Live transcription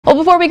Well,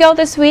 before we go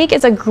this week,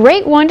 it's a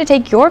great one to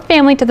take your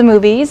family to the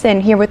movies.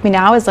 And here with me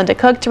now is Linda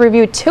Cook to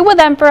review two of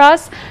them for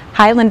us.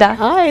 Hi, Linda.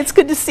 Hi, it's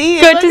good to see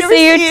you. Good to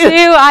see you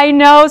too. I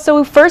know.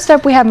 So first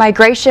up, we have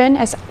Migration.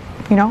 As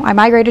you know, I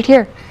migrated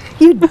here.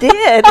 You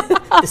did.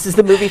 This is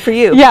the movie for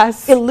you.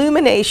 Yes.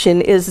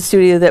 Illumination is the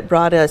studio that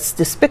brought us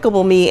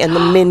Despicable Me and the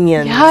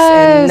Minions.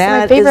 Yes, and that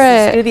my is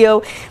favorite. the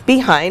studio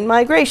behind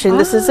Migration.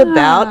 This is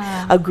about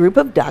a group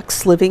of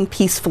ducks living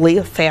peacefully,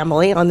 a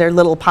family on their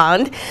little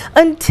pond,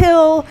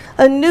 until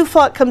a new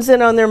flock comes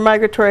in on their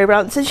migratory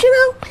route and says, you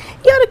know,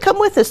 you ought to come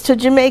with us to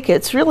Jamaica.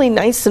 It's really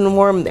nice and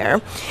warm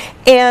there.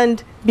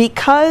 And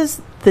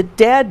because the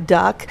dad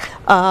duck,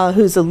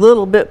 who's a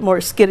little bit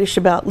more skittish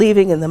about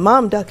leaving, and the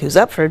mom duck, who's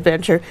up for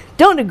adventure,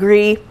 don't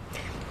agree,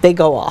 they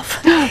go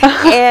off.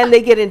 And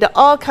they get into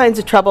all kinds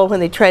of trouble when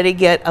they try to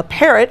get a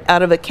parrot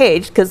out of a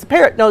cage, because the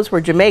parrot knows where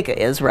Jamaica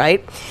is,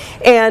 right?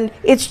 And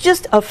it's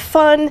just a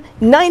fun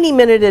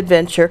 90-minute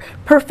adventure,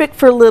 perfect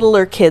for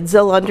littler kids.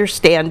 They'll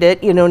understand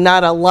it, you know,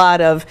 not a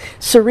lot of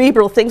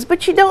cerebral things,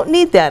 but you don't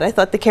need that. I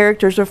thought the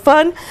characters were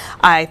fun.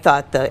 I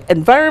thought the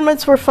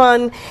environments were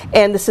fun,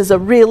 and this is a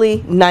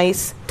really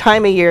nice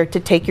time of year to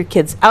take your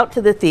kids out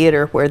to the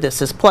theater where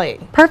this is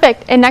playing.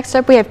 Perfect. And next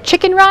up, we have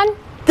Chicken Run.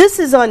 This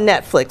is on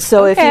Netflix,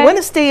 so if you want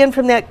to stay in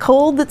from that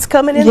cold that's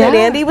coming in that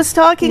Andy was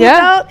talking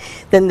about,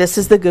 then this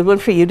is the good one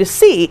for you to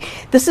see.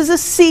 This is a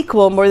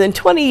sequel more than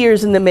 20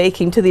 years in the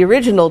making to the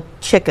original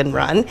Chicken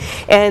Run,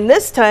 and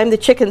this time the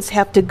chickens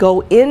have to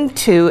go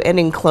into an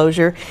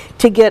enclosure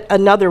to get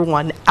another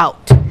one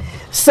out.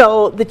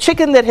 So the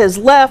chicken that has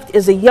left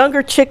is a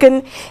younger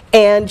chicken,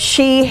 and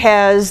she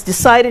has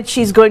decided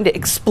she's going to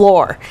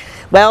explore.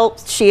 Well,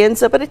 she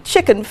ends up at a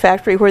chicken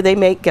factory where they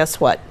make, guess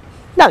what?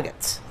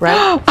 Nuggets,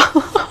 right?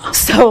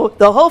 So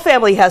the whole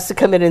family has to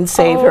come in and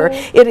save her.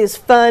 It is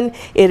fun,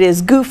 it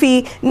is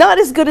goofy, not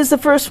as good as the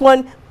first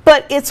one,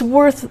 but it's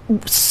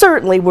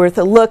certainly worth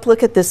a look.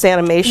 Look at this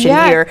animation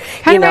here.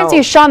 Kind of reminds you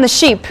of Shaun the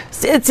Sheep.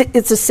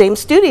 It's the same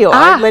studio,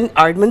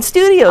 Aardman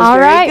Studios,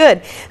 very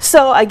good.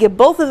 So I give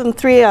both of them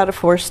 3 out of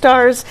 4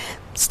 stars.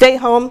 Stay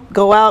home,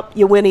 go out,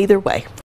 you win either way.